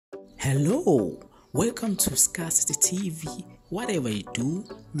Hello, welcome to Scarcity TV. Whatever you do,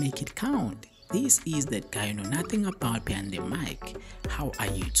 make it count. This is that guy who know nothing about behind the mic. How are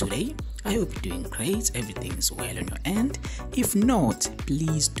you today? I hope you're doing great. Everything's well on your end. If not,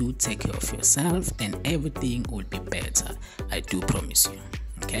 please do take care of yourself and everything will be better. I do promise you.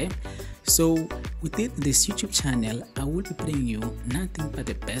 Okay, so within this YouTube channel, I will be bringing you nothing but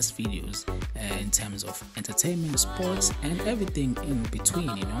the best videos in terms of entertainment, sports, and everything in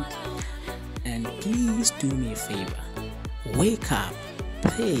between, And please do me a favor, wake up,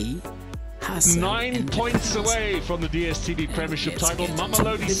 pray, hustle. 9 points away from the DStv Premiership title.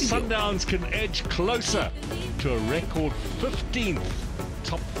 Mamelodi Sundowns can edge closer to a record 15th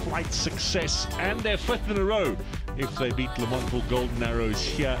top flight success and their 5th in a row if they beat Lamontville Golden Arrows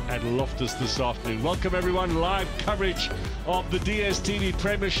here at Loftus this afternoon. Welcome everyone, live coverage of the DStv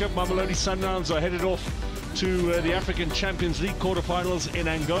Premiership. Mamelodi Sundowns are headed off to the African Champions League quarterfinals in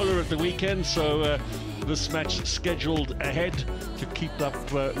Angola at the weekend, so this match scheduled ahead to keep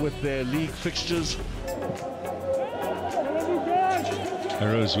up with their league fixtures.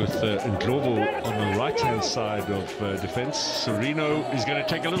 Arrows with Ndlovu on the right-hand side of defence. Sereno is going to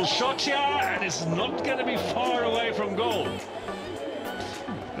take a little shot here, and it's not going to be far away from goal.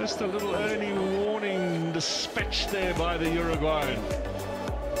 Just a little early warning dispatched there by the Uruguayan.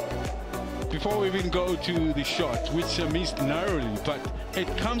 Before we even go to the shot, which missed narrowly, but it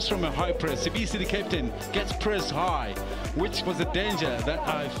comes from a high press. Sibisi, the captain, gets pressed high, which was a danger that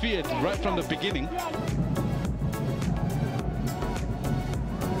I feared right from the beginning.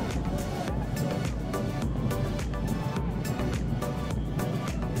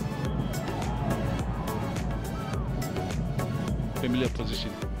 Familiar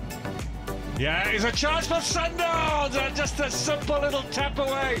position. Yeah, it's a chance for Sundowns, and just a simple little tap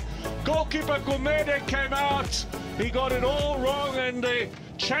away. Goalkeeper Gumede came out. He got it all wrong, and the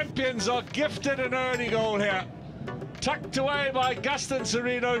champions are gifted an early goal here. Tucked away by Gustin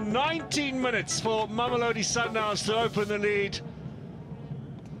Sereno. 19 minutes for Mamelodi Sundowns to open the lead.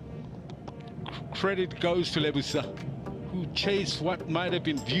 Credit goes to Lebusa, who chased what might have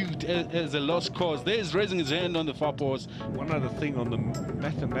been viewed as a lost cause. There's raising his hand on the far post. One other thing on the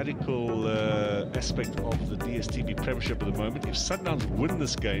mathematical aspect of the DStv Premiership at the moment. If Sundowns win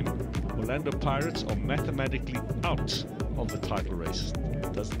this game, Orlando Pirates are mathematically out of the title race.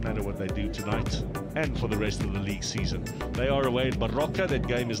 Doesn't matter what they do tonight and for the rest of the league season. They are away in Baroka. That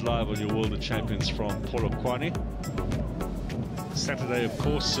game is live on your World of Champions from Polokwane. Saturday, of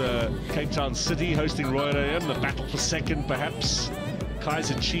course, Cape Town City hosting Royal AM, the battle for second, perhaps.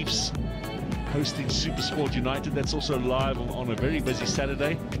 Kaizer Chiefs hosting SuperSport United. That's also live on a very busy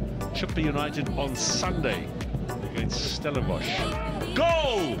Saturday. Chippa United on Sunday against Stellenbosch.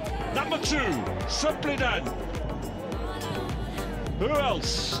 Goal! Number 2, simply done. Who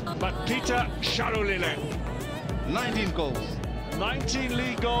else but Peter Shalulile? 19 goals. 19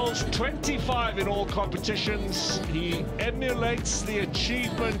 league goals, 25 in all competitions. He emulates the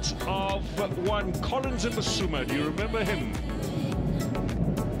achievement of one Collins Mbasuma. Do you remember him?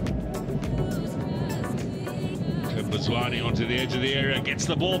 Mbazwani onto the edge of the area, gets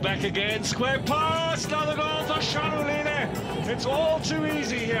the ball back again. Square pass, another goal for Shalulile. It's all too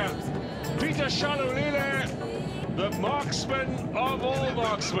easy here. Peter Shalulile, the marksman of all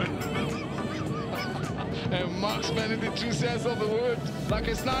marksmen. A marksman in the true sense of the word, like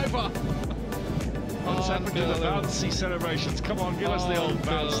a sniper. What's happened to the bouncy celebrations? Come on, give us the old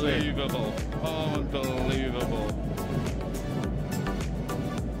bounce there. Unbelievable. Unbelievable.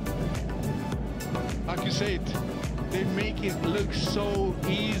 Like you said, they make it look so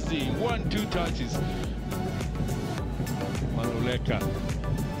easy. 1-2 touches. Manuleka.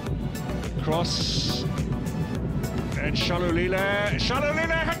 Cross. And Shalulile. Shalulile,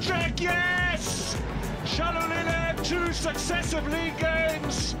 hat-trick, yes! Shalulile, 2 successive league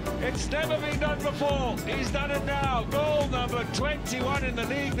games. It's never been done before. He's done it now. Goal number 21 in the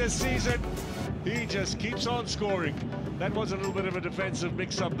league this season. He just keeps on scoring. That was a little bit of a defensive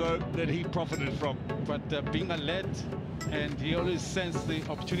mix-up, though, that he profited from. But being a lad, and he always sensed the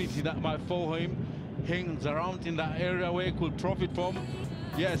opportunity that might fall him, hangs around in that area where he could profit from.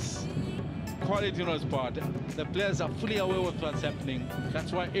 Yes, quality on his part. The players are fully aware of what's happening.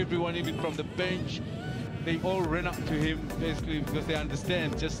 That's why everyone, even from the bench, they all ran up to him, basically, because they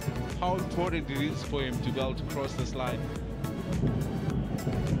understand just how important it is for him to be able to cross this line.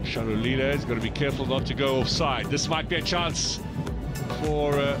 Shalulile is going to be careful not to go offside. This might be a chance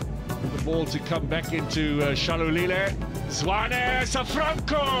for the ball to come back into Shalulile. Zwane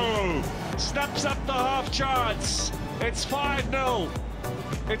Safranco snaps up the half chance. It's 5-0.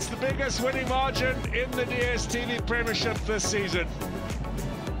 It's the biggest winning margin in the DStv Premiership this season.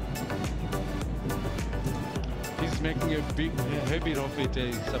 making a big habit of it,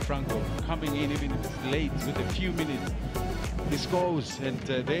 Safranco, coming in even if it's late with a few minutes. He scores, and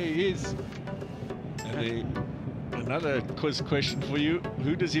there he is. Another quiz question for you.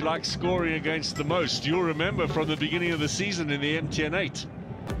 Who does he like scoring against the most? You'll remember from the beginning of the season in the MTN 8.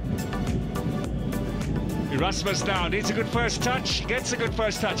 Erasmus now needs a good first touch, gets a good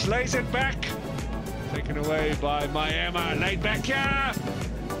first touch, lays it back. Taken away by Mayema, laid back here.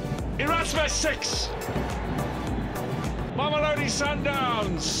 Erasmus 6. Mamelodi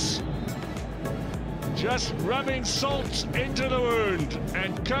Sundowns just rubbing salt into the wound,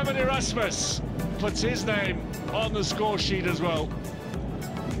 and Kermit Erasmus puts his name on the score sheet as well.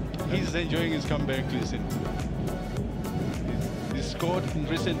 He's enjoying his comeback, listen. He scored in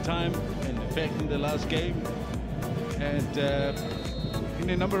recent time, and in fact in the last game, and in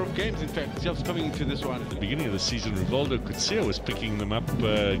a number of games, in fact, just coming into this one. At the beginning of the season, Rivaldo Kutsia was picking them up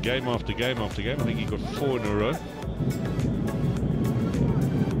game after game after game. I think he got 4 in a row.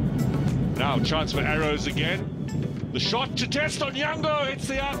 Now, chance for arrows again. The shot to test on Yango. It's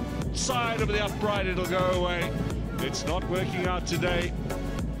the outside of the upright. It'll go away. It's not working out today.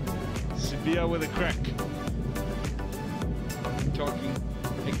 Sibia with a crack. Talking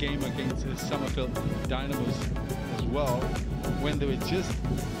a game against Summerfield Dynamos as well, when they were just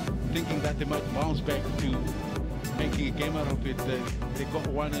thinking that they might bounce back to making a game out of it. They got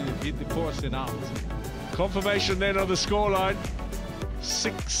one and it hit the post and out. Confirmation then of the scoreline.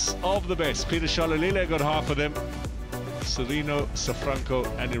 6 of the best. Peter Shalalile got half of them. Serino, Safranco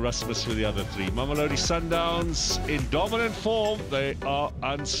and Erasmus with the other 3. Mamelodi Sundowns in dominant form. They are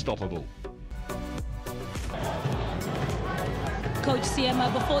unstoppable. Coach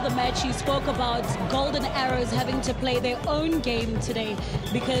Siema, before the match you spoke about Golden Arrows having to play their own game today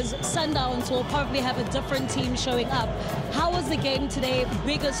because Sundowns will probably have a different team showing up. How was the game today?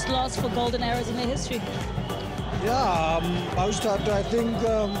 Biggest loss for Golden Arrows in their history? Yeah, I think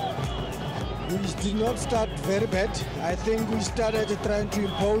we did not start very bad. I think we started trying to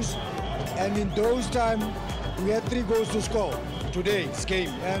impose, and in those times we had 3 goals to score today's game.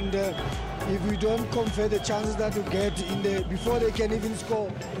 And if we don't convert the chances that we get before they can even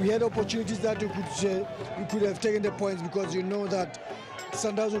score, we had opportunities that we could have taken the points, because you know that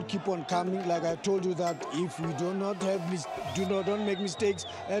Sundowns will keep on coming. Like I told you, that if we don't make mistakes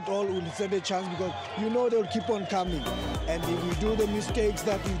at all, we'll stand a chance, because you know they'll keep on coming. And if we do the mistakes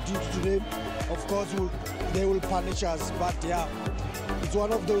that we did today, of course they will punish us. But yeah, it's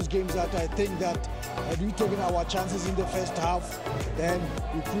one of those games that I think that had we taken our chances in the first half, then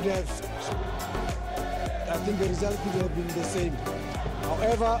we could have, I think the result could have been the same.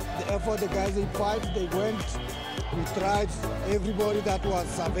 However, the effort the guys they fight, they went. We tried everybody that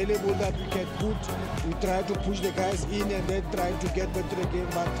was available that we can put. We tried to push the guys in and then try to get better again.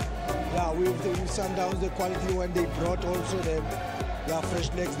 But yeah, with Sundowns, the quality when they brought also their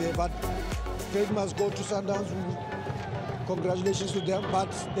fresh legs there. But credit must go to Sundowns. Congratulations to them. But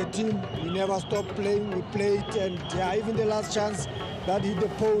the team, we never stopped playing. We played, and yeah, even the last chance that hit the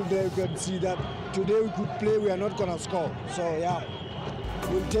pole there, you can see that today we could play. We are not gonna score. So yeah.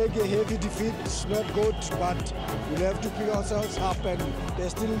 We'll take a heavy defeat. It's not good, but we'll have to pick ourselves up, and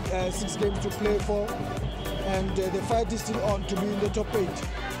there's still 6 games to play for, and the fight is still on to be in the top 8.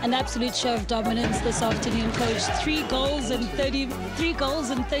 An absolute show of dominance this afternoon, Coach. 3 goals in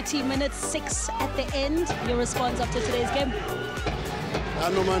 30 minutes, 6 at the end. Your response after today's game?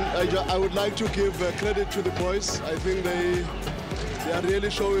 Norman, I would like to give credit to the boys. I think they are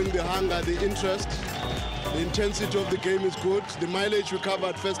really showing the hunger, the interest. The intensity of the game is good. The mileage we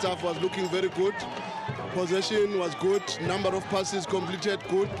covered first half was looking very good. Possession was good. Number of passes completed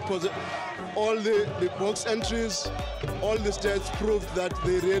good. All the box entries, all the stats proved that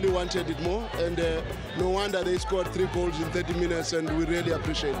they really wanted it more. And no wonder they scored 3 goals in 30 minutes, and we really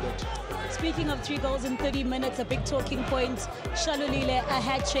appreciate that. Speaking of 3 goals in 30 minutes, a big talking point. Shalulile, a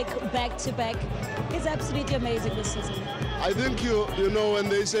hat-trick back-to-back. Is absolutely amazing this season. I think you know when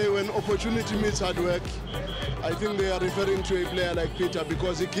they say when opportunity meets hard work, I think they are referring to a player like Peter,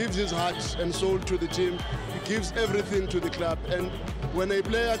 because he gives his heart and soul to the team. He gives everything to the club, and when a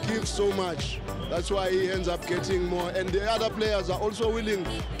player gives so much, that's why he ends up getting more. And the other players are also willing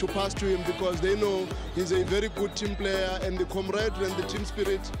to pass to him, because they know he's a very good team player, and the camaraderie and the team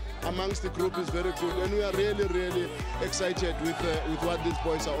spirit amongst the group is very good. And we are really, really excited with what these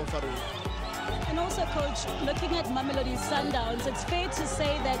boys are offering. And also, Coach, looking at Mamelodi Sundowns, it's fair to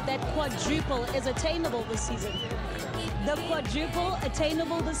say that that quadruple is attainable this season. The quadruple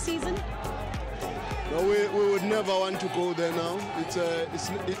attainable this season? No, we would never want to go there now.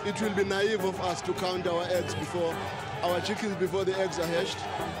 It will be naive of us to count our eggs before our chickens before the eggs are hatched.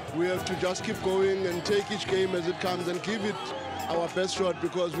 We have to just keep going and take each game as it comes and give it our best shot,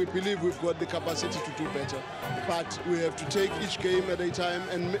 because we believe we've got the capacity to do better. But we have to take each game at a time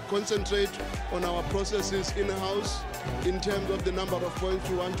and concentrate on our processes in-house in terms of the number of points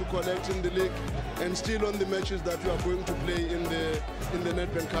we want to collect in the league, and still on the matches that we are going to play in the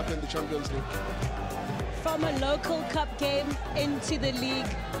Nedbank Cup and the Champions League. From a local cup game into the league,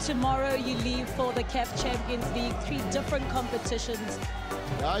 tomorrow you leave for the CAF Champions League, 3 different competitions.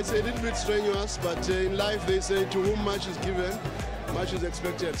 Yeah, it's a little bit strenuous, but in life they say to whom much is given, much is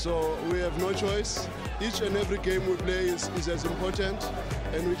expected. So we have no choice. Each and every game we play is as important,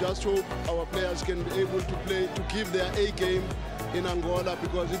 and we just hope our players can be able to play, to give their A game in Angola,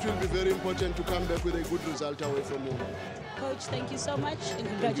 because it will be very important to come back with a good result away from home. Coach, thank you so much and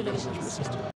congratulations.